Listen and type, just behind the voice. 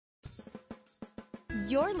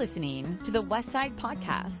You're listening to the Westside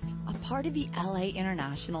Podcast, a part of the LA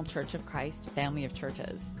International Church of Christ family of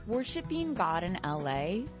churches, worshiping God in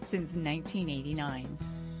LA since 1989.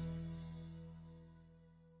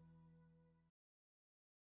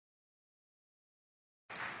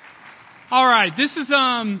 All right, this is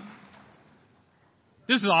awesome.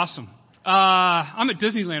 I'm at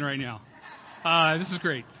Disneyland right now. This is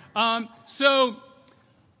great. I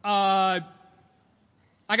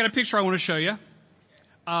got a picture I want to show you.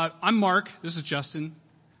 I'm Mark. This is Justin.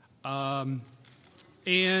 And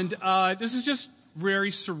this is just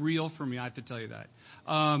very surreal for me, I have to tell you that.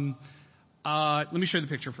 Let me show you the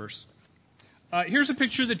picture first. Here's a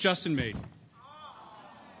picture that Justin made.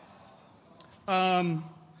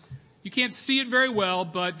 You can't see it very well,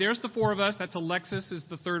 but there's the four of us. That's Alexis is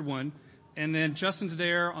the third one. And then Justin's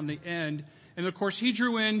there on the end. And, of course, he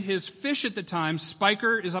drew in his fish at the time.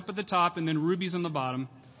 Spiker is up at the top, and then Ruby's on the bottom.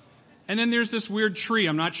 And then there's this weird tree.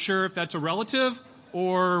 I'm not sure if that's a relative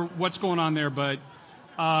or what's going on there, but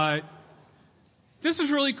this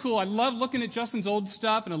is really cool. I love looking at Justin's old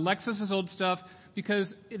stuff and Alexis's old stuff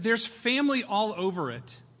because there's family all over it.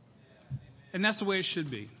 And that's the way it should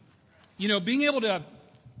be. You know, being able to...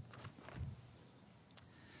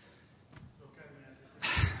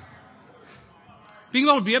 Being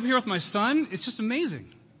able to be up here with my son, it's just amazing.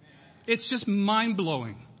 It's just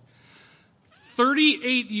mind-blowing.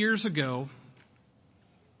 38 years ago,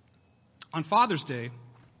 on Father's Day,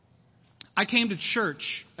 I came to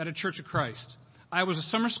church at a Church of Christ. I was a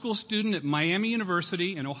summer school student at Miami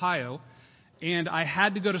University in Ohio, and I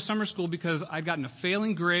had to go to summer school because I'd gotten a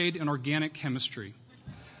failing grade in organic chemistry.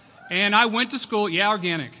 And I went to school,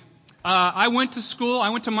 organic. I went to school,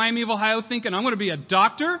 I went to Miami of Ohio thinking I'm going to be a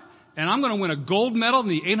doctor, and I'm going to win a gold medal in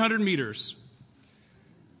the 800 meters.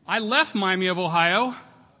 I left Miami of Ohio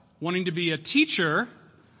wanting to be a teacher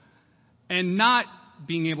and not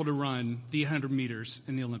being able to run the 800 meters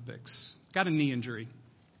in the Olympics. Got a knee injury.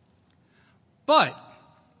 But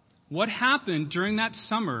what happened during that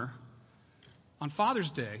summer on Father's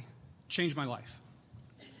Day changed my life.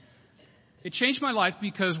 It changed my life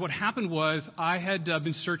because what happened was I had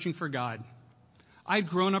been searching for God. I'd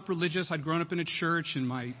grown up religious. I'd grown up in a church, and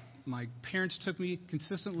my parents took me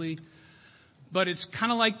consistently. But it's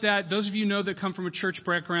kind of like that. Those of you know that come from a church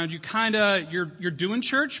background, you're doing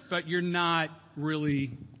church, but you're not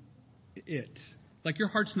really it. Like your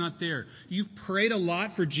heart's not there. You've prayed a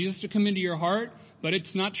lot for Jesus to come into your heart, but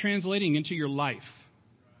it's not translating into your life.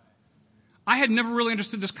 I had never really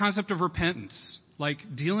understood this concept of repentance, like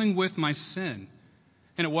dealing with my sin.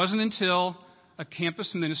 And it wasn't until a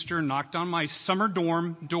campus minister knocked on my summer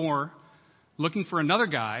dorm door looking for another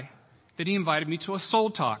guy that he invited me to a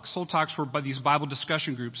soul talk. Soul talks were by these Bible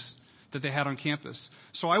discussion groups that they had on campus.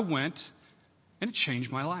 So I went, and it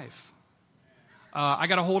changed my life. I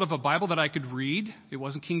got a hold of a Bible that I could read. It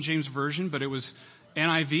wasn't King James Version, but it was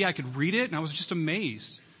NIV. I could read it, and I was just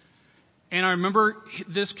amazed. And I remember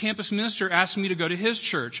this campus minister asking me to go to his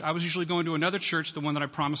church. I was usually going to another church, the one that I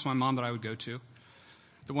promised my mom that I would go to,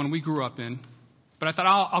 the one we grew up in. But I thought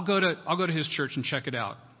I'll go to his church and check it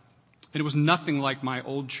out. And it was nothing like my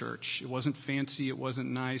old church. It wasn't fancy. It wasn't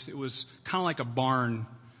nice. It was kind of like a barn.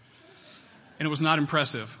 And it was not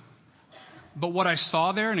impressive. But what I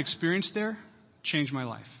saw there and experienced there changed my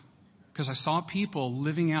life. Because I saw people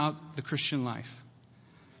living out the Christian life.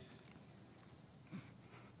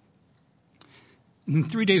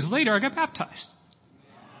 And 3 days later, I got baptized.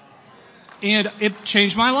 And it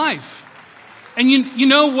changed my life. And you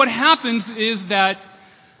know what happens is that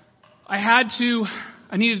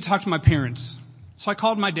I needed to talk to my parents. So I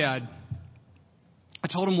called my dad. I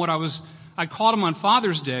told him I called him on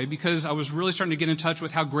Father's Day because I was really starting to get in touch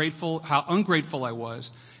with how ungrateful I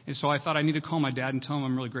was. And so I thought I need to call my dad and tell him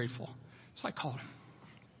I'm really grateful. So I called him.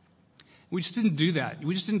 We just didn't do that.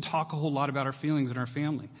 We just didn't talk a whole lot about our feelings in our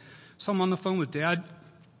family. So I'm on the phone with Dad.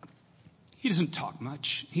 He doesn't talk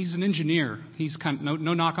much. He's an engineer. He's kind of,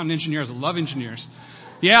 no knock on engineers. I love engineers.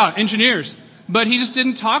 Yeah, engineers. But he just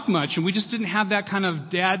didn't talk much, and we just didn't have that kind of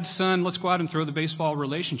dad-son, let's go out and throw the baseball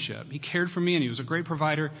relationship. He cared for me, and he was a great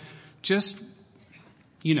provider. Just,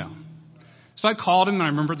 So I called him, and I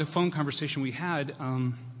remember the phone conversation we had.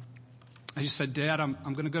 I just said, Dad,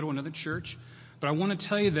 I'm going to go to another church, but I want to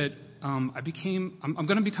tell you that I'm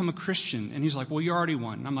going to become a Christian. And he's like, well, you're already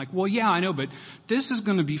one. And I'm like, well, yeah, I know, but this is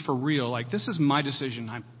going to be for real. Like, this is my decision.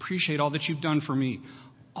 I appreciate all that you've done for me.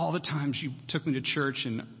 All the times you took me to church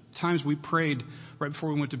and times we prayed right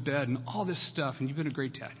before we went to bed and all this stuff. And you've been a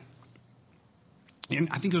great dad. And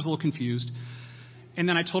I think he was a little confused. And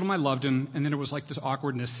then I told him I loved him. And then it was like this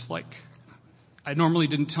awkwardness. Like, I normally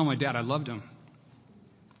didn't tell my dad I loved him.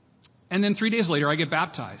 And then 3 days later, I get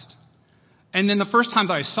baptized. And then the first time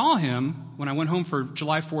that I saw him, when I went home for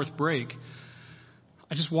July 4th break,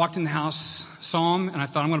 I just walked in the house, saw him, and I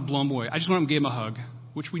thought, I'm going to blow him away. I just went up and gave him a hug,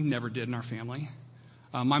 which we never did in our family.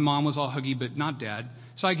 My mom was all huggy, but not Dad.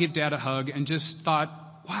 So I gave Dad a hug and just thought,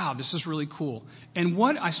 wow, this is really cool. And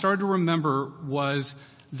what I started to remember was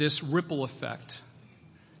this ripple effect.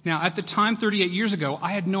 Now, at the time, 38 years ago,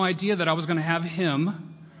 I had no idea that I was going to have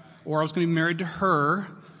him, or I was going to be married to her,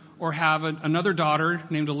 or have another daughter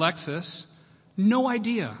named Alexis. No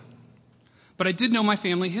idea. But I did know my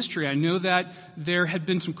family history. I know that there had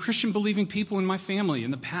been some Christian-believing people in my family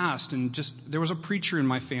in the past, and just there was a preacher in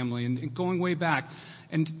my family, and going way back.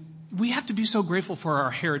 And we have to be so grateful for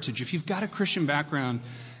our heritage. If you've got a Christian background,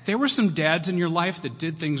 there were some dads in your life that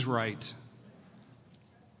did things right.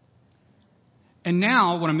 And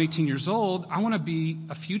now, when I'm 18 years old, I want to be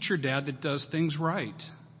a future dad that does things right.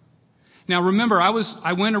 Now, remember,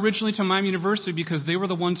 I went originally to Miami University because they were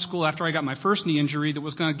the one school after I got my first knee injury that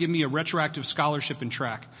was going to give me a retroactive scholarship in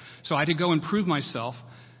track. So I had to go and prove myself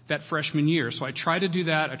that freshman year. So I tried to do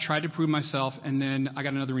that. I tried to prove myself, and then I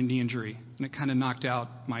got another knee injury, and it kind of knocked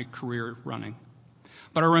out my career running.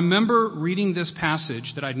 But I remember reading this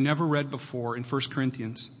passage that I'd never read before in 1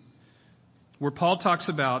 Corinthians, where Paul talks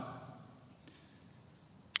about,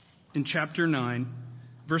 in chapter 9,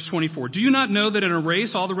 verse 24, do you not know that in a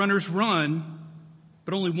race all the runners run,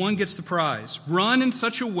 but only one gets the prize? Run in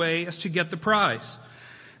such a way as to get the prize.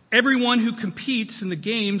 Everyone who competes in the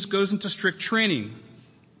games goes into strict training.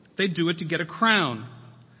 They do it to get a crown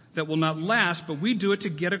that will not last, but we do it to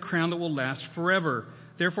get a crown that will last forever.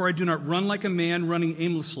 Therefore, I do not run like a man running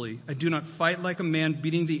aimlessly. I do not fight like a man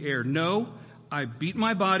beating the air. No, I beat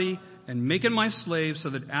my body and make it my slave so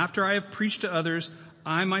that after I have preached to others,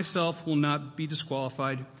 I myself will not be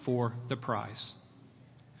disqualified for the prize.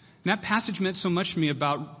 And that passage meant so much to me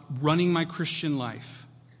about running my Christian life.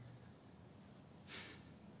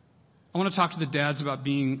 I want to talk to the dads about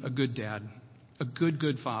being a good dad, a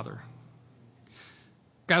good father.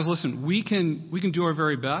 Guys, listen, we can do our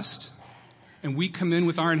very best, and we come in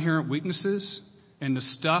with our inherent weaknesses and the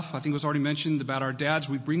stuff, I think was already mentioned about our dads,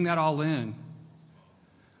 we bring that all in.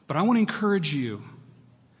 But I want to encourage you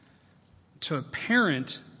to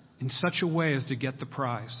parent in such a way as to get the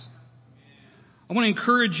prize. I want to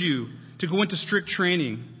encourage you to go into strict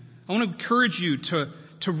training. I want to encourage you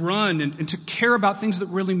to run and to care about things that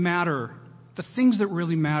really matter. The things that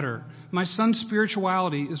really matter. My son's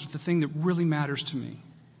spirituality is the thing that really matters to me.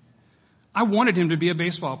 I wanted him to be a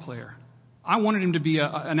baseball player. I wanted him to be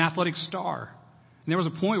an athletic star. And there was a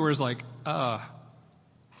point where it was like,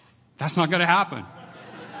 that's not going to happen.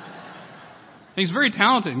 He's very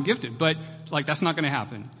talented and gifted, but that's not going to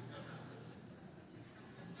happen.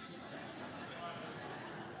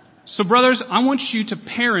 So brothers, I want you to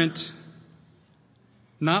parent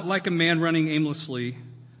not like a man running aimlessly.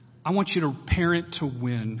 I want you to parent to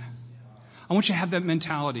win. I want you to have that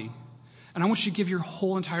mentality. And I want you to give your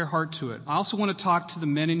whole entire heart to it. I also want to talk to the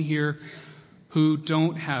men in here who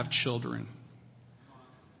don't have children.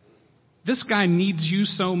 This guy needs you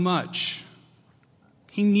so much.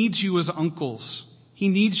 He needs you as uncles. He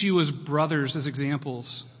needs you as brothers, as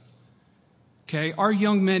examples. Okay? Our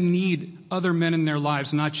young men need other men in their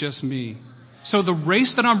lives, not just me. So the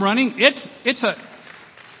race that I'm running,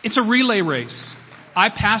 it's a relay race. I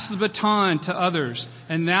pass the baton to others,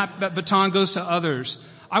 and that baton goes to others.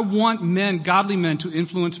 I want men, godly men, to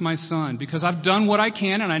influence my son because I've done what I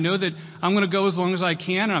can, and I know that I'm going to go as long as I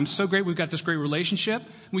can, and I'm so great we've got this great relationship.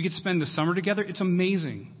 We get to spend the summer together. It's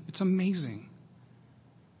amazing. It's amazing.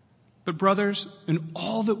 But brothers, in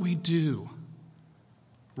all that we do,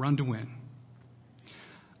 run to win.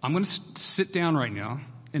 I'm going to sit down right now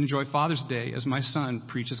and enjoy Father's Day as my son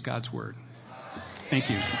preaches God's Word. Thank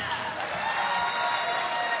you.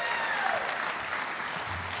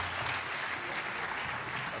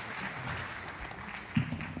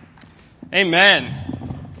 Amen.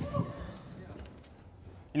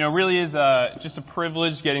 It really is just a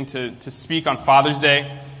privilege getting to speak on Father's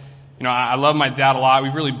Day. I love my dad a lot.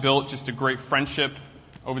 We've really built just a great friendship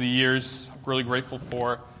over the years. I'm really grateful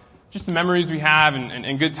for just the memories we have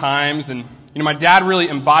and good times. And, my dad really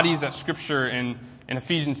embodies that scripture in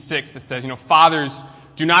Ephesians 6 that says, fathers,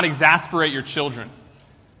 do not exasperate your children.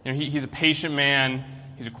 He's a patient man.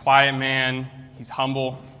 He's a quiet man. He's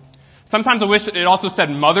humble. Sometimes I wish it also said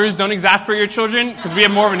mothers don't exasperate your children because we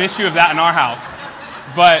have more of an issue of that in our house.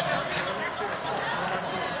 But,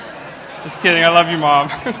 just kidding. I love you, Mom.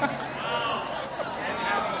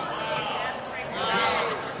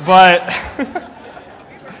 But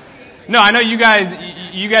no, I know you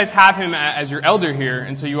guys have him as your elder here,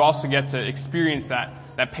 and so you also get to experience that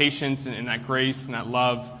that patience and that grace and that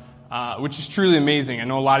love, which is truly amazing. I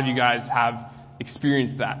know a lot of you guys have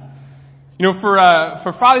experienced that. You know,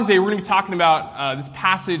 for Father's Day, we're going to be talking about this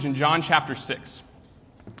passage in John chapter 6.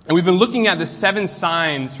 And we've been looking at the 7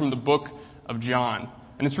 signs from the book of John.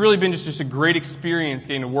 And it's really been just a great experience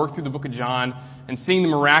getting to work through the book of John and seeing the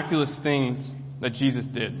miraculous things that Jesus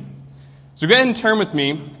did. So go ahead and turn with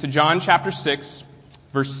me to John chapter 6,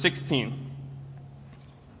 verse 16.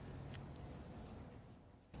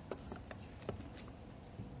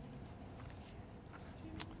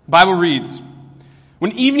 The Bible reads,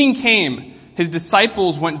 "When evening came, his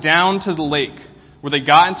disciples went down to the lake, where they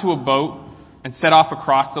got into a boat and set off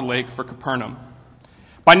across the lake for Capernaum.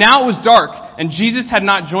 By now it was dark, and Jesus had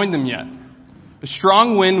not joined them yet. A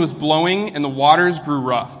strong wind was blowing, and the waters grew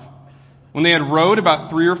rough. When they had rowed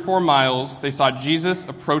about 3 or 4 miles, they saw Jesus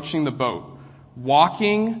approaching the boat,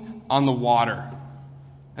 walking on the water,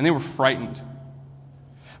 and they were frightened.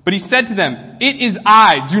 But he said to them, 'It is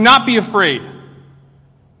I, do not be afraid.'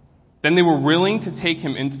 Then they were willing to take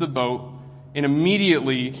him into the boat, and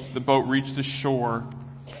immediately the boat reached the shore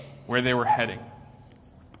where they were heading."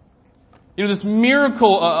 You know, this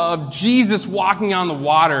miracle of Jesus walking on the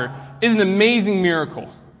water is an amazing miracle.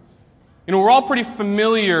 You know, we're all pretty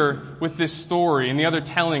familiar with this story and the other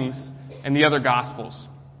tellings and the other Gospels.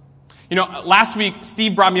 You know, last week,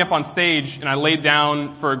 Steve brought me up on stage, and I laid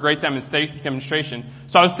down for a great demonstration.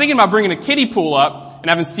 So I was thinking about bringing a kiddie pool up and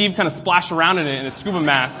having Steve kind of splash around in it in a scuba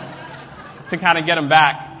mask to kind of get him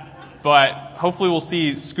back. But hopefully we'll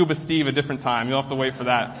see Scuba Steve a different time. You'll have to wait for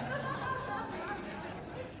that.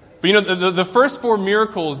 But you know, the first 4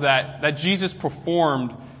 miracles that Jesus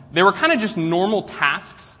performed, they were kind of just normal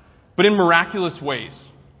tasks, but in miraculous ways.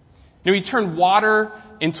 You know, he turned water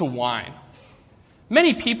into wine.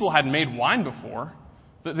 Many people had made wine before.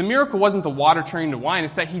 The miracle wasn't the water turning to wine,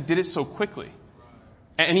 it's that he did it so quickly.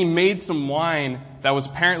 And he made some wine that was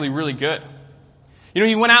apparently really good. You know,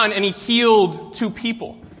 he went out and he healed 2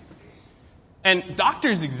 people. And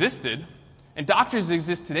doctors existed, and doctors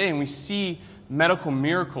exist today, and we see medical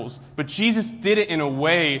miracles. But Jesus did it in a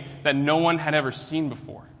way that no one had ever seen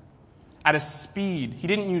before. At a speed. He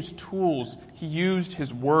didn't use tools. He used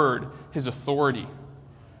his word, his authority.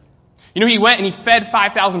 You know, he went and he fed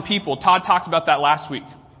 5,000 people. Todd talked about that last week.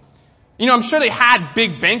 You know, I'm sure they had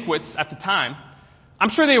big banquets at the time. I'm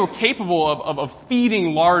sure they were capable of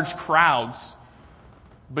feeding large crowds.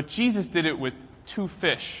 But Jesus did it with 2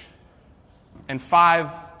 fish and 5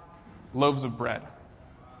 loaves of bread.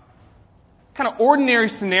 Kind of ordinary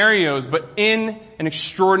scenarios, but in an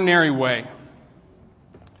extraordinary way.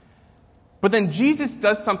 But then Jesus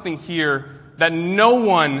does something here that no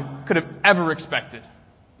one could have ever expected.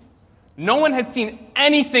 No one had seen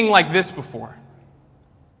anything like this before.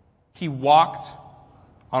 He walked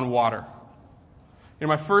on water. You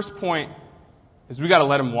know, my first point is we got to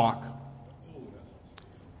let him walk.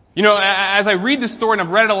 You know, as I read this story, and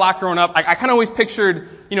I've read it a lot growing up, I kind of always pictured,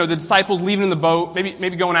 you know, the disciples leaving in the boat,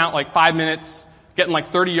 maybe going out like 5 minutes, getting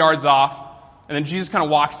like 30 yards off, and then Jesus kind of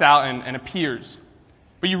walks out and appears.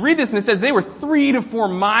 But you read this and it says they were 3 to 4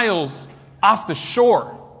 miles off the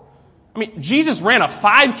shore. I mean, Jesus ran a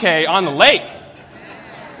 5K on the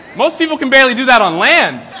lake. Most people can barely do that on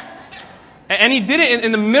land. And he did it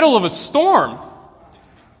in the middle of a storm.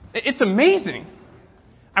 It's amazing.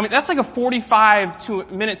 I mean, that's like a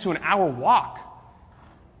 45-minute to an hour walk.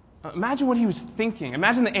 Imagine what he was thinking.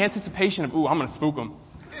 Imagine the anticipation of, I'm going to spook him.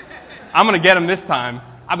 I'm going to get him this time.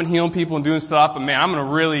 I've been healing people and doing stuff, but man, I'm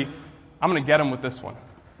going to get him with this one.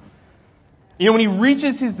 You know, when he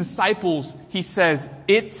reaches his disciples, he says,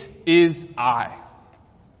 "It is I."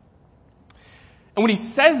 And what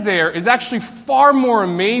he says there is actually far more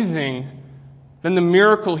amazing than the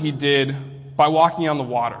miracle he did by walking on the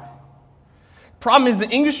water. Problem is, the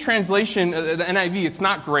English translation, the NIV, it's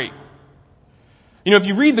not great. You know, if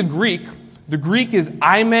you read the Greek is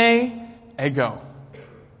 "Eime ego."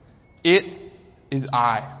 It is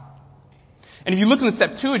I. And if you look in the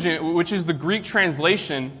Septuagint, which is the Greek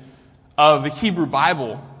translation of the Hebrew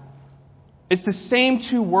Bible, it's the same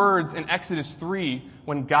 2 words in Exodus 3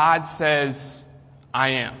 when God says, "I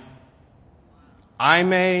am."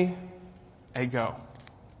 Eime ego.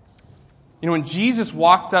 You know, when Jesus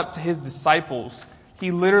walked up to his disciples,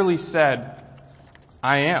 he literally said,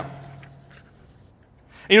 "I am."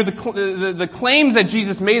 You know, the claims that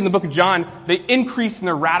Jesus made in the book of John, they increase in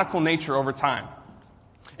their radical nature over time.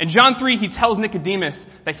 In John 3, he tells Nicodemus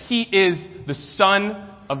that he is the Son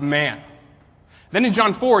of Man. Then in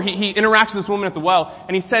John 4, he interacts with this woman at the well,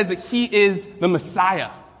 and he says that he is the Messiah.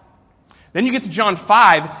 Then you get to John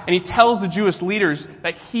 5, and he tells the Jewish leaders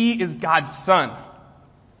that he is God's Son.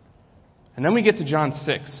 And then we get to John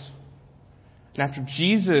 6. And after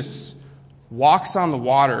Jesus walks on the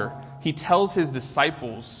water, he tells his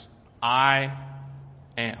disciples, I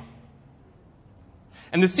am.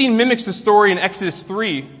 And the scene mimics the story in Exodus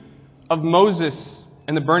 3 of Moses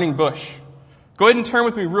and the burning bush. Go ahead and turn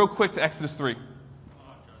with me real quick to Exodus 3.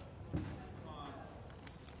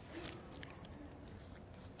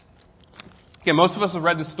 Okay, most of us have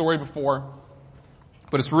read this story before,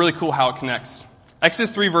 but it's really cool how it connects. Exodus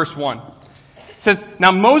 3, verse 1. It says,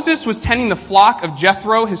 Now Moses was tending the flock of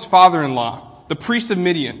Jethro, his father-in-law, the priest of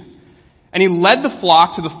Midian. And he led the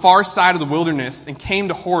flock to the far side of the wilderness and came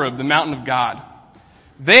to Horeb, the mountain of God.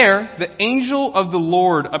 There, the angel of the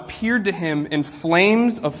Lord appeared to him in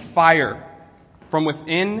flames of fire from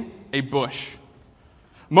within a bush.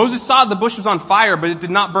 Moses saw the bush was on fire, but it did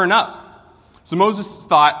not burn up. So Moses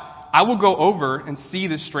thought, I will go over and see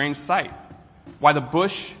this strange sight, why the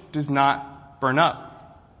bush does not burn up.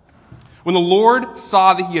 When the Lord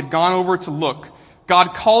saw that he had gone over to look, God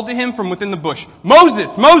called to him from within the bush,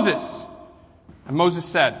 Moses, Moses! And Moses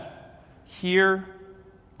said, Here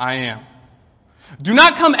I am. Do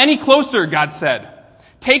not come any closer, God said.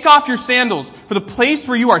 Take off your sandals, for the place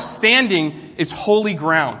where you are standing is holy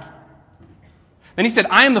ground. Then he said,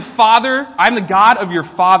 I am the God of your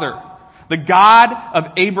father, the God of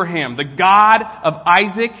Abraham, the God of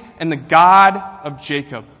Isaac, and the God of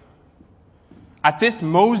Jacob. At this,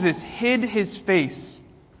 Moses hid his face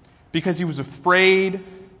because he was afraid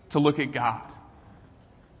to look at God.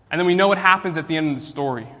 And then we know what happens at the end of the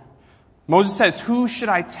story. Moses says, Who should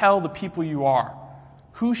I tell the people you are?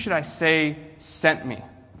 Who should I say sent me?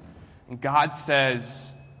 And God says,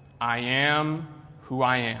 I am who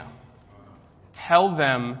I am. Tell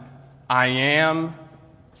them I am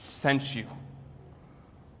sent you.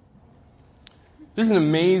 This is an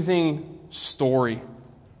amazing story.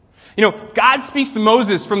 You know, God speaks to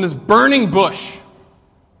Moses from this burning bush.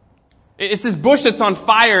 It's this bush that's on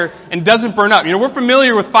fire and doesn't burn up. You know, we're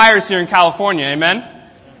familiar with fires here in California, amen?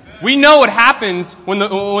 We know what happens when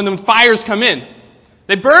the fires come in.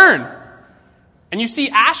 They burn. And you see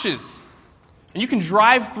ashes. And you can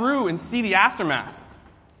drive through and see the aftermath.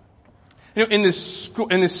 You know, in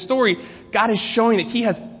this story, God is showing that He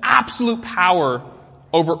has absolute power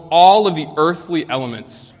over all of the earthly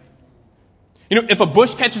elements. You know, if a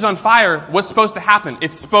bush catches on fire, what's supposed to happen?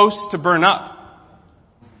 It's supposed to burn up.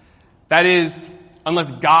 That is, unless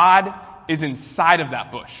God is inside of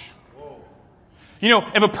that bush. You know,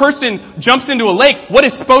 if a person jumps into a lake, what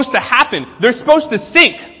is supposed to happen? They're supposed to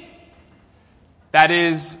sink. That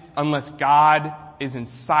is, unless God is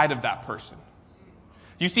inside of that person.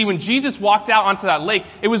 You see, when Jesus walked out onto that lake,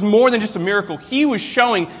 it was more than just a miracle. He was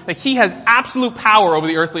showing that He has absolute power over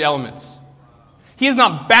the earthly elements. He is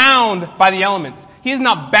not bound by the elements. He is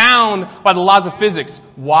not bound by the laws of physics.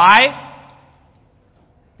 Why?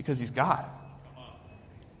 Because He's God.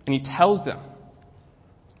 And He tells them,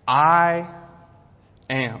 I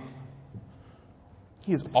am.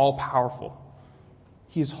 He is all-powerful.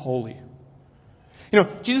 He is holy. You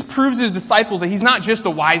know, Jesus proves to His disciples that He's not just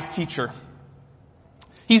a wise teacher.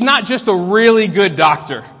 He's not just a really good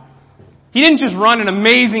doctor. He didn't just run an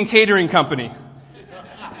amazing catering company.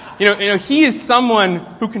 You know, He is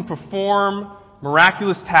someone who can perform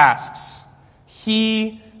miraculous tasks.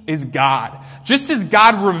 He is God. Just as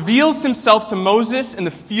God reveals Himself to Moses in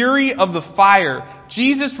the fury of the fire,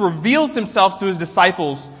 Jesus reveals Himself to His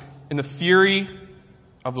disciples in the fury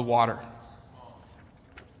of the water.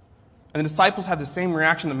 And the disciples have the same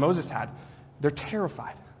reaction that Moses had. They're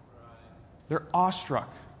terrified. They're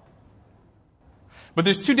awestruck. But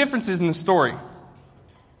there's two differences in the story.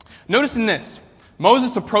 Notice in this,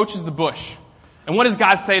 Moses approaches the bush. And what does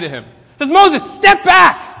God say to him? He says, Moses, step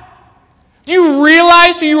back! Do you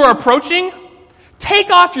realize who you are approaching? Take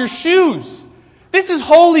off your shoes. This is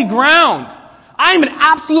holy ground. I am an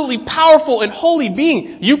absolutely powerful and holy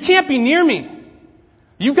being. You can't be near me.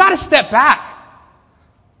 You've got to step back.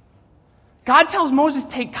 God tells Moses,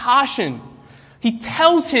 take caution. He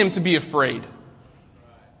tells him to be afraid.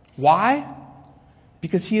 Why?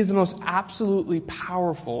 Because he is the most absolutely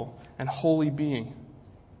powerful and holy being.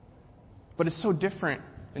 But it's so different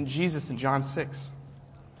than Jesus in John 6.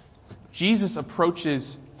 Jesus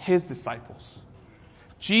approaches His disciples.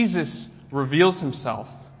 Jesus reveals Himself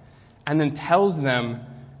and then tells them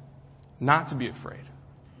not to be afraid.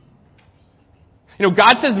 You know,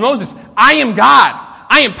 God says to Moses, I am God.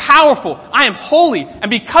 I am powerful. I am holy. And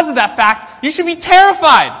because of that fact, you should be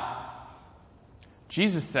terrified.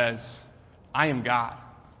 Jesus says, I am God.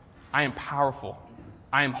 I am powerful.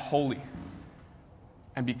 I am holy.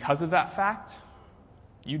 And because of that fact,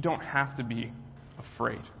 you don't have to be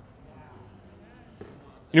afraid.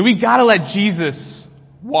 We got to let Jesus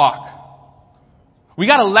walk. We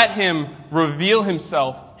got to let him reveal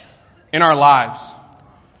himself in our lives.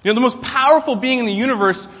 The most powerful being in the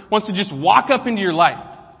universe wants to just walk up into your life.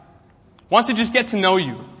 Wants to just get to know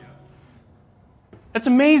you. That's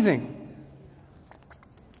amazing.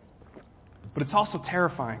 But it's also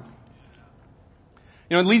terrifying.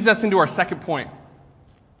 It leads us into our second point.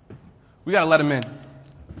 We got to let him in.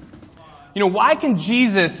 Why can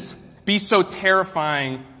Jesus be so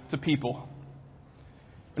terrifying to people?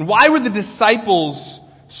 And why were the disciples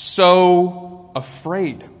so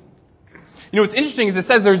afraid? What's interesting is it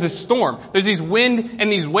says there's a storm. There's these wind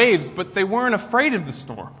and these waves, but they weren't afraid of the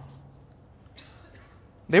storm.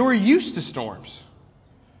 They were used to storms.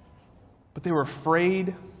 But they were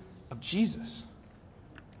afraid of Jesus.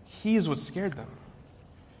 He is what scared them.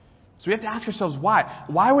 So we have to ask ourselves why.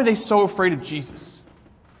 Why were they so afraid of Jesus?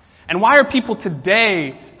 And why are people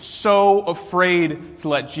today so afraid to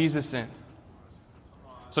let Jesus in?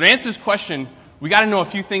 So to answer this question, we got to know a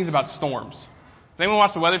few things about storms. Does anyone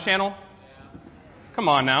watch the Weather Channel? Come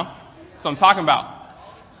on now. That's what I'm talking about.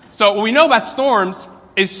 So what we know about storms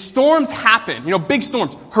is storms happen. Big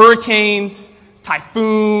storms. Hurricanes,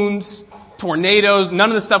 typhoons, tornadoes, none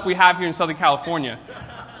of the stuff we have here in Southern California.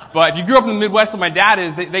 But if you grew up in the Midwest like my dad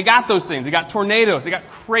is, they got those things. They got tornadoes. They got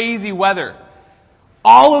crazy weather.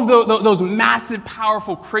 All of those massive,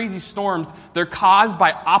 powerful, crazy storms, they're caused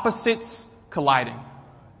by opposites colliding.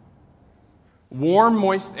 Warm,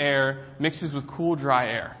 moist air mixes with cool, dry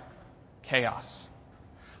air. Chaos.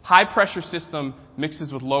 High pressure system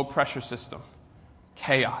mixes with low pressure system.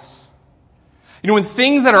 Chaos. When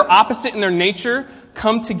things that are opposite in their nature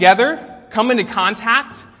come together, come into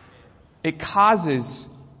contact, it causes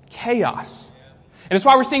chaos. And it's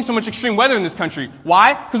why we're seeing so much extreme weather in this country.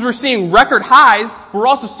 Why? Because we're seeing record highs, but we're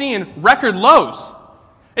also seeing record lows.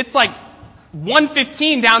 It's like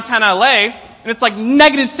 115 downtown LA, and it's like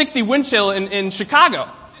negative 60 wind chill in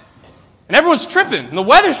Chicago. And everyone's tripping, and the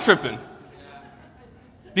weather's tripping.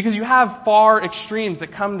 Because you have far extremes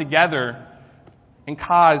that come together and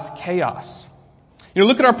cause chaos.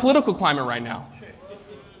 Look at our political climate right now.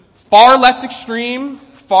 Far left extreme,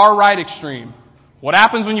 far right extreme. What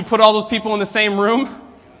happens when you put all those people in the same room?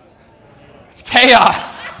 It's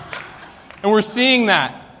chaos. And we're seeing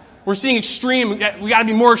that. We're seeing extreme. We got to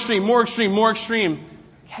be more extreme, more extreme, more extreme.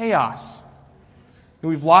 Chaos.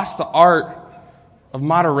 And we've lost the art of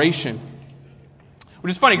moderation.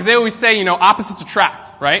 Which is funny because they always say, opposites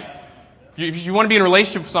attract, right? If you want to be in a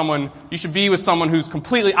relationship with someone, you should be with someone who's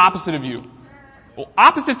completely opposite of you. Well,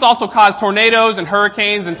 opposites also cause tornadoes and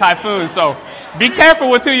hurricanes and typhoons, so be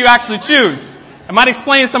careful with who you actually choose. It might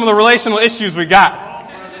explain some of the relational issues we got.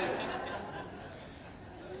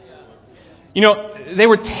 They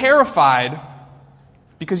were terrified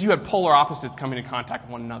because you had polar opposites coming into contact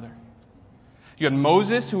with one another. You had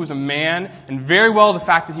Moses, who was a man, and very well the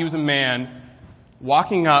fact that he was a man,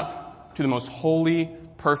 walking up to the most holy,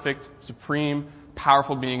 perfect, supreme,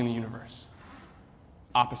 powerful being in the universe.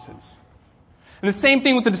 Opposites. And the same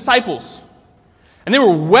thing with the disciples. And they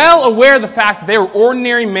were well aware of the fact that they were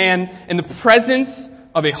ordinary men in the presence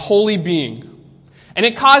of a holy being. And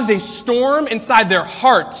it caused a storm inside their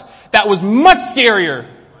heart that was much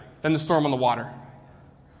scarier than the storm on the water.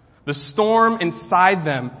 The storm inside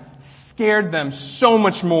them scared them so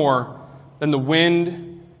much more than the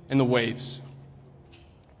wind and the waves.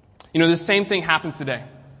 The same thing happens today.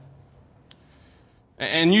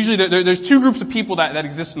 And usually there's two groups of people that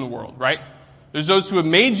exist in the world, right? There's those who have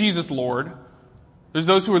made Jesus Lord. There's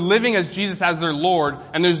those who are living as Jesus as their Lord.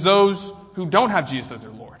 And there's those who don't have Jesus as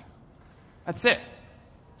their Lord. That's it.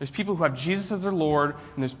 There's people who have Jesus as their Lord,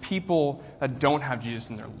 and there's people that don't have Jesus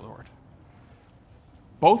as their Lord.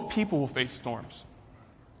 Both people will face storms.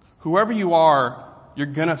 Whoever you are,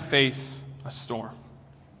 you're going to face a storm.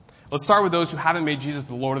 Let's start with those who haven't made Jesus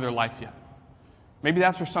the Lord of their life yet. Maybe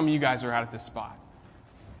that's where some of you guys are at this spot.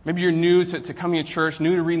 Maybe you're new to coming to church,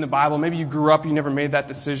 new to reading the Bible. Maybe you grew up, you never made that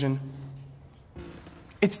decision.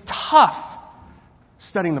 It's tough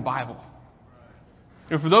studying the Bible.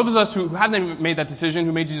 For those of us who haven't made that decision,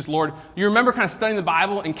 who made Jesus Lord, you remember kind of studying the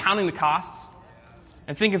Bible and counting the costs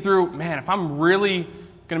and thinking through, man, if I'm really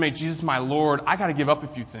going to make Jesus my Lord, I got to give up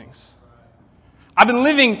a few things. I've been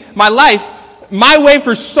living my life my way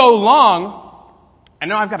for so long, I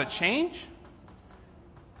know I've got to change.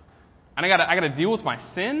 And I got to deal with my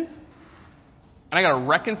sin. And I got to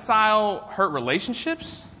reconcile hurt relationships.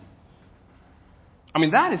 I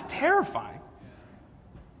mean, that is terrifying.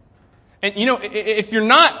 And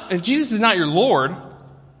if Jesus is not your Lord,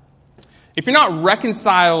 if you're not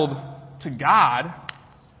reconciled to God,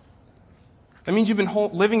 that means you've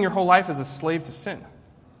been living your whole life as a slave to sin.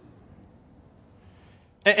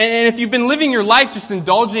 And if you've been living your life just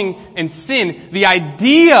indulging in sin, the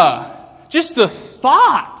idea, just the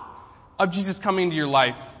thought of Jesus coming into your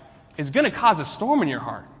life is going to cause a storm in your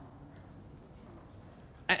heart.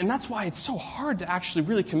 And that's why it's so hard to actually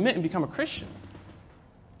really commit and become a Christian.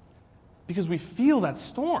 Because we feel that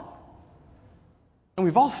storm. And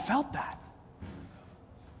we've all felt that.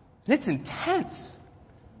 And it's intense.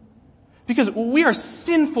 Because we are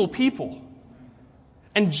sinful people.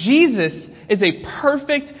 And Jesus is a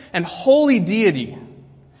perfect and holy deity.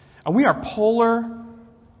 And we are polar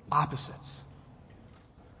opposites.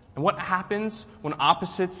 And what happens when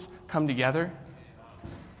opposites come together?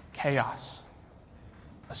 Chaos.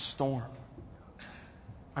 A storm.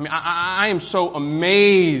 I mean, I am so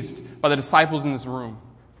amazed by the disciples in this room.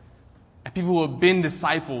 And people who have been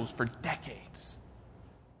disciples for decades.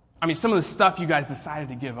 I mean, some of the stuff you guys decided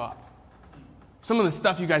to give up. Some of the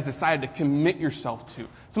stuff you guys decided to commit yourself to.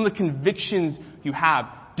 Some of the convictions you have.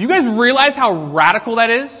 Do you guys realize how radical that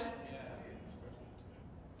is?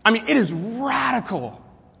 I mean, it is radical.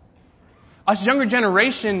 Us younger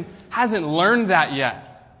generation hasn't learned that yet.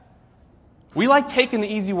 We like taking the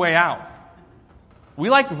easy way out. We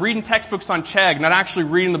like reading textbooks on Chegg, not actually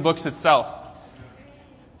reading the books itself.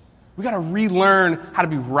 We got to relearn how to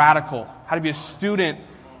be radical, how to be a student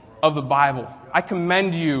of the Bible. I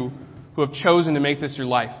commend you who have chosen to make this your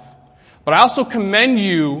life. But I also commend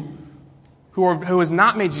you who has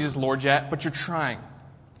not made Jesus Lord yet, but you're trying.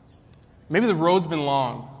 Maybe the road's been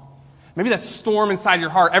long. Maybe that storm inside your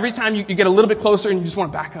heart, every time you get a little bit closer and you just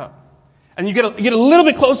want to back up. And you get a little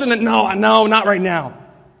bit closer and then, no, not right now.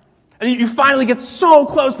 And you finally get so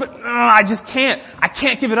close, but I just can't. I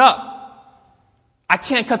can't give it up. I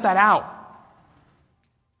can't cut that out.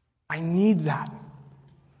 I need that.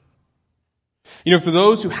 You know, for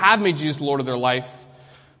those who have made Jesus Lord of their life,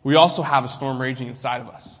 we also have a storm raging inside of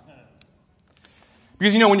us.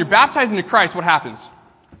 Because, you know, when you're baptized into Christ, what happens?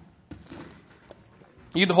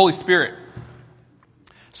 You get the Holy Spirit.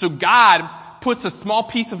 So God puts a small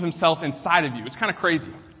piece of himself inside of you. It's kind of crazy.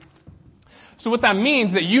 So what that means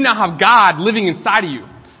is that you now have God living inside of you.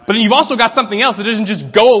 But then you've also got something else that doesn't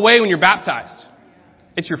just go away when you're baptized.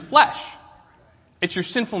 It's your flesh. It's your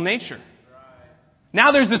sinful nature.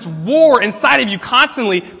 Now there's this war inside of you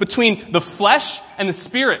constantly between the flesh and the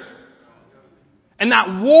spirit. And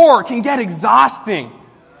that war can get exhausting.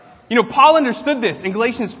 You know, Paul understood this in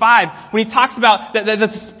Galatians 5 when he talks about that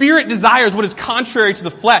the spirit desires what is contrary to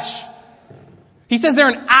the flesh. He says they're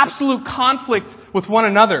in absolute conflict with one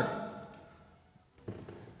another.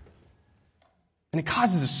 And it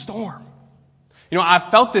causes a storm. You know,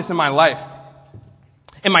 I've felt this in my life.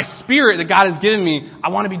 In my spirit that God has given me, I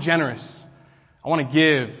want to be generous. I want to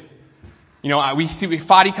give. You know, we see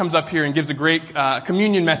Fadi comes up here and gives a great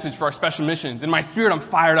communion message for our special missions. In my spirit,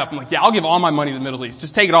 I'm fired up. I'm like, yeah, I'll give all my money to the Middle East.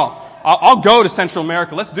 Just take it all. I'll go to Central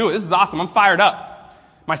America. Let's do it. This is awesome. I'm fired up.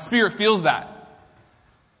 My spirit feels that.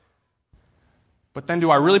 But then do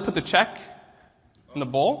I really put the check in the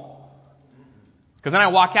bowl? Because then I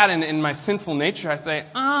walk out and in my sinful nature, I say,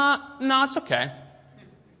 no, it's okay.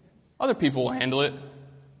 Other people will handle it.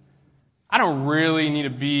 I don't really need to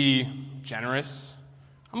be generous.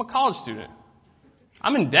 I'm a college student.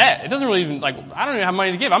 I'm in debt. It doesn't really even, I don't even have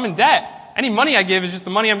money to give. I'm in debt. Any money I give is just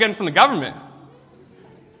the money I'm getting from the government.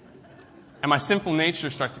 And my sinful nature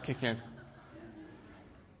starts to kick in.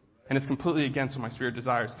 And it's completely against what my spirit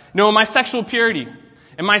desires. No, in my sexual purity,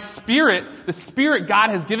 in my spirit, the spirit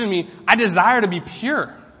God has given me, I desire to be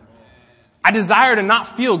pure. I desire to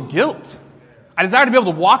not feel guilt. I desire to be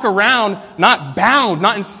able to walk around not bound,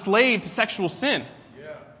 not enslaved to sexual sin.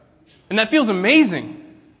 And that feels amazing.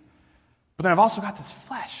 But then I've also got this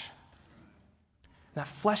flesh. That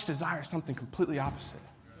flesh desires something completely opposite.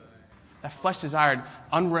 That flesh desired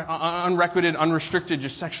unrequited, unrestricted,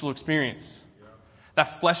 just sexual experience.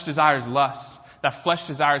 That flesh desires lust. That flesh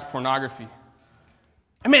desires pornography.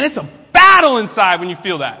 I mean, it's a battle inside when you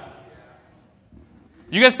feel that.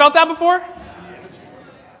 You guys felt that before?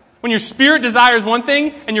 When your spirit desires one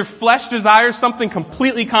thing and your flesh desires something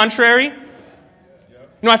completely contrary.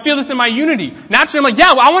 You know, I feel this in my unity. Naturally, I'm like,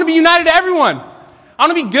 yeah, well, I want to be united to everyone. I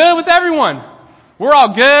want to be good with everyone. We're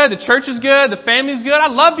all good. The church is good. The family's good. I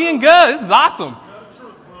love being good. This is awesome.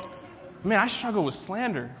 Man, I struggle with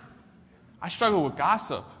slander. I struggle with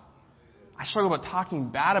gossip. I struggle with talking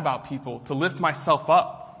bad about people to lift myself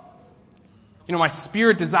up. You know, my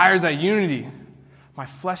spirit desires that unity. My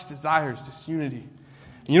flesh desires disunity.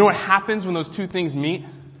 And you know what happens when those two things meet?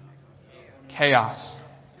 Chaos.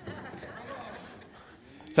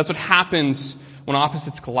 That's what happens when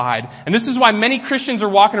opposites collide. And this is why many Christians are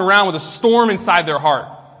walking around with a storm inside their heart.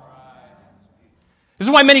 This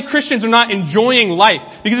is why many Christians are not enjoying life,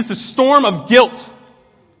 because it's a storm of guilt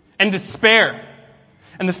and despair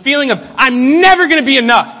and the feeling of, I'm never going to be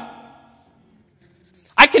enough.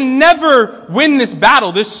 I can never win this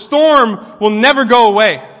battle. This storm will never go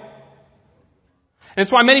away. And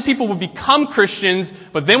it's why many people will become Christians,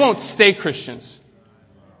 but they won't stay Christians.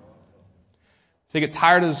 They get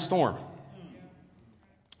tired of the storm.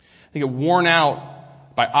 They get worn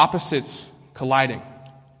out by opposites colliding.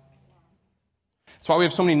 That's why we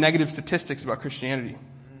have so many negative statistics about Christianity.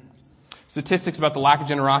 Statistics about the lack of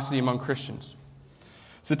generosity among Christians.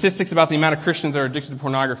 Statistics about the amount of Christians that are addicted to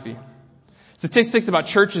pornography. Statistics about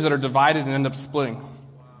churches that are divided and end up splitting.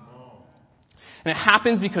 And it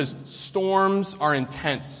happens because storms are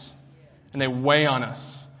intense and they weigh on us.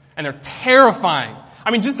 And they're terrifying.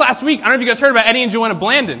 I mean, just last week, I don't know if you guys heard about Eddie and Joanna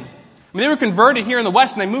Blandon. I mean, they were converted here in the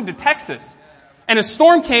West and they moved to Texas. And a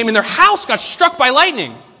storm came and their house got struck by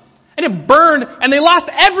lightning. And it burned and they lost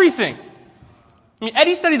everything. I mean,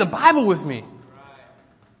 Eddie studied the Bible with me.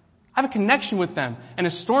 I have a connection with them. And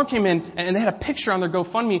a storm came in and they had a picture on their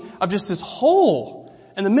GoFundMe of just this hole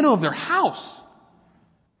in the middle of their house.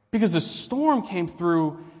 Because the storm came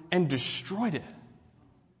through and destroyed it.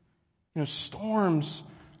 You know, storms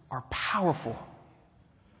are powerful.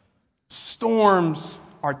 Storms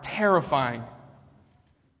are terrifying.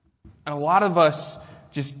 And a lot of us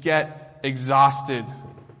just get exhausted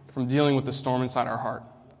from dealing with the storm inside our heart.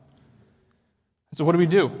 And so what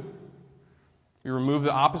do? We remove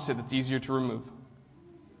the opposite that's easier to remove.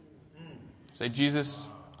 Say, Jesus,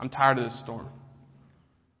 I'm tired of this storm.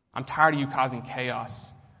 I'm tired of you causing chaos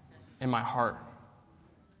in my heart.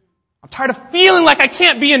 I'm tired of feeling like I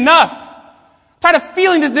can't be enough. I'm tired of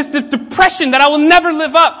feeling this depression that I will never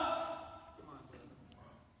live up.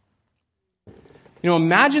 You know,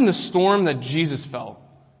 imagine the storm that Jesus felt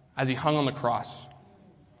as he hung on the cross.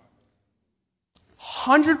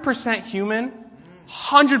 100% human,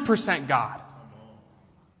 100% God.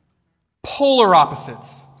 Polar opposites.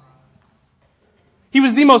 He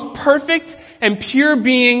was the most perfect and pure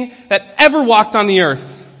being that ever walked on the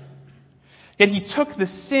earth. Yet he took the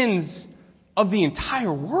sins of the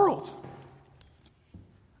entire world.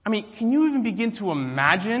 I mean, can you even begin to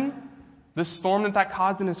imagine the storm that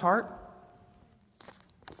caused in his heart?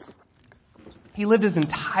 He lived his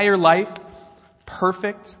entire life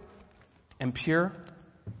perfect and pure.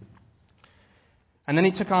 And then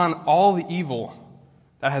he took on all the evil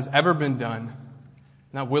that has ever been done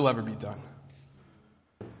and that will ever be done.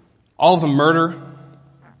 All of the murder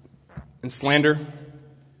and slander,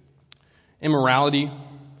 immorality,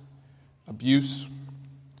 abuse,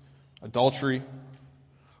 adultery,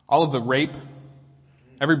 all of the rape,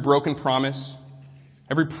 every broken promise,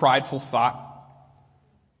 every prideful thought,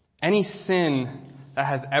 any sin that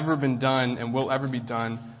has ever been done and will ever be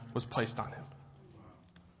done was placed on him.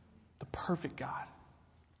 The perfect God.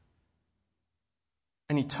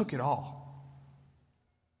 And he took it all.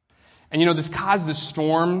 And you know, this caused this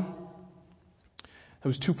storm that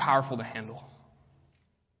was too powerful to handle.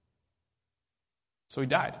 So he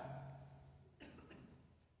died.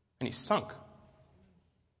 And he sunk.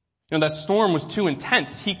 You know, that storm was too intense.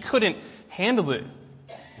 He couldn't handle it.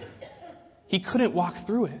 He couldn't walk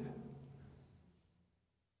through it.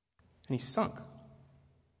 And he sunk.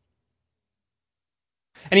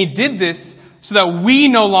 And he did this so that we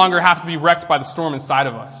no longer have to be wrecked by the storm inside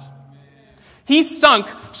of us. He sunk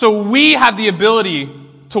so we have the ability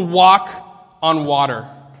to walk on water,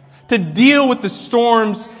 to deal with the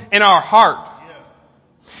storms in our heart.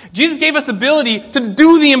 Jesus gave us the ability to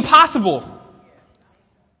do the impossible,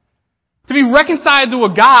 to be reconciled to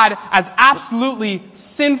a God as absolutely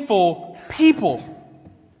sinful people.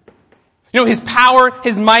 You know, his power,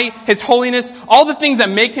 his might, his holiness, all the things that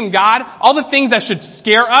make him God, all the things that should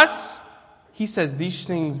scare us, he says these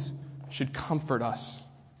things should comfort us.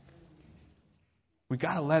 We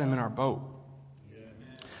got to let him in our boat.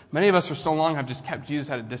 Many of us for so long have just kept Jesus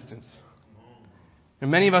at a distance.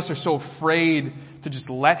 And many of us are so afraid to just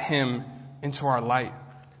let him into our light.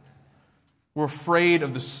 We're afraid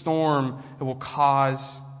of the storm it will cause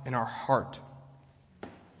in our heart.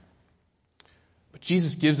 But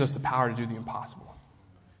Jesus gives us the power to do the impossible.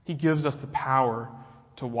 He gives us the power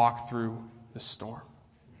to walk through the storm.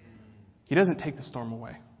 He doesn't take the storm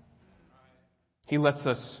away. He lets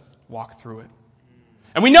us walk through it.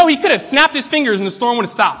 And we know he could have snapped his fingers and the storm would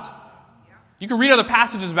have stopped. You can read other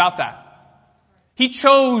passages about that. He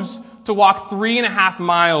chose to walk 3.5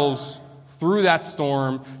 miles through that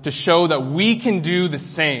storm to show that we can do the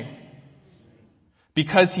same.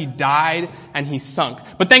 Because he died and he sunk.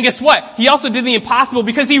 But then guess what? He also did the impossible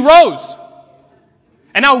because he rose.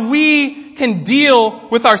 And now we can deal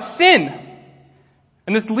with our sin.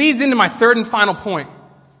 And this leads into my third and final point.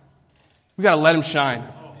 We got to let him shine.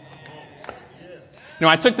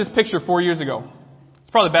 I took this picture 4 years ago. It's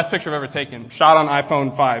probably the best picture I've ever taken. Shot on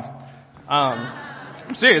iPhone 5.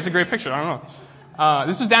 I'm serious. It's a great picture. I don't know.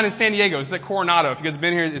 This was down in San Diego. This is at Coronado. If you guys have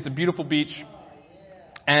been here, it's a beautiful beach.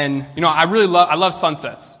 And, I love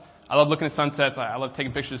sunsets. I love looking at sunsets. I love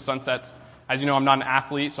taking pictures of sunsets. As you know, I'm not an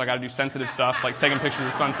athlete, so I got to do sensitive stuff like taking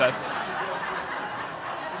pictures of sunsets.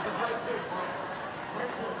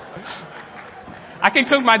 I can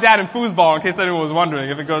cook my dad in foosball, in case anyone was wondering,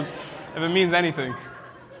 if it means anything.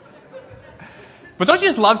 But don't you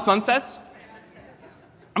just love sunsets?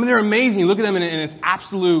 I mean, they're amazing. You look at them in its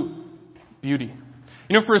absolute beauty.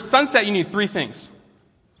 For a sunset, you need three things.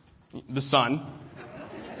 The sun.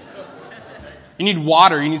 You need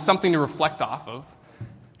water. You need something to reflect off of.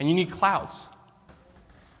 And you need clouds.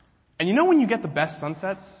 And when you get the best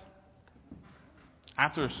sunsets?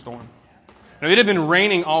 After a storm. It had been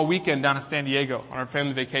raining all weekend down in San Diego on our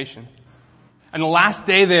family vacation. And the last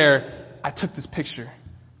day there, I took this picture.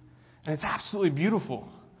 And it's absolutely beautiful.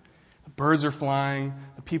 The birds are flying.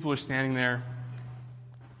 The people are standing there.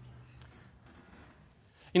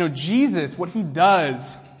 Jesus, what he does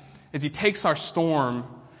is he takes our storm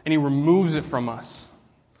and he removes it from us.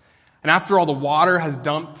 And after all the water has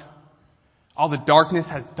dumped, all the darkness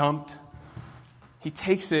has dumped, he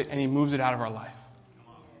takes it and he moves it out of our life.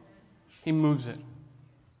 He moves it.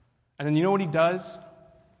 And then you know what he does?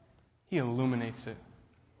 He illuminates it.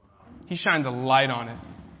 He shines a light on it.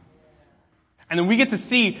 And then we get to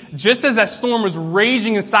see, just as that storm was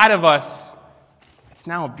raging inside of us, it's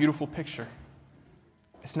now a beautiful picture.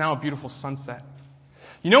 It's now a beautiful sunset.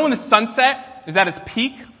 When the sunset is at its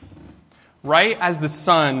peak? Right as the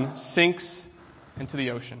sun sinks into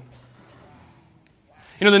the ocean.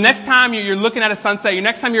 The next time you're looking at a sunset,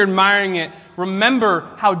 next time you're admiring it,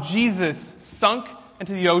 remember how Jesus sunk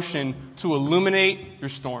into the ocean to illuminate your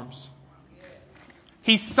storms.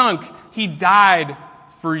 He sunk. He died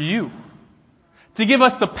for you. To give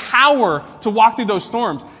us the power to walk through those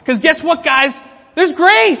storms. Because guess what, guys? There's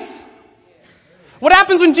grace. What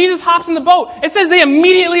happens when Jesus hops in the boat? It says they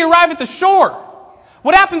immediately arrive at the shore.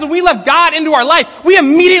 What happens when we let God into our life? We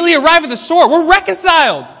immediately arrive at the shore. We're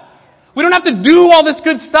reconciled. We don't have to do all this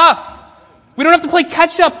good stuff. We don't have to play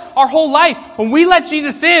catch up our whole life. When we let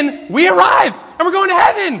Jesus in, we arrive and we're going to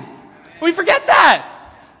heaven. And we forget that.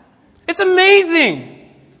 It's amazing.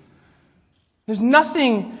 There's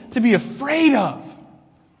nothing to be afraid of.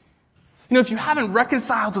 If you haven't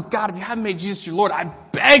reconciled with God, if you haven't made Jesus your Lord, I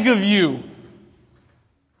beg of you,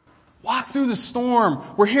 walk through the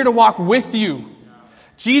storm. We're here to walk with you.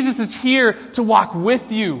 Jesus is here to walk with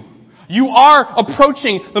you. You are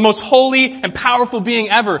approaching the most holy and powerful being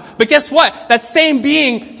ever. But guess what? That same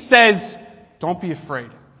being says, don't be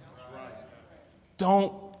afraid.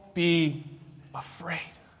 Don't be afraid.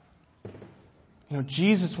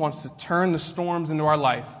 Jesus wants to turn the storms into our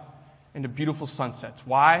life into beautiful sunsets.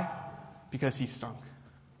 Why? Because he sunk.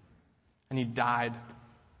 And he died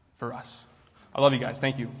for us. I love you guys.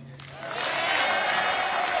 Thank you.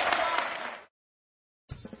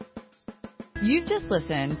 You've just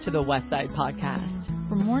listened to the Westside Podcast.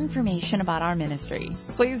 For more information about our ministry,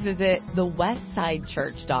 please visit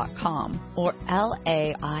thewestsidechurch.com or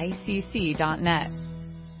laicc.net.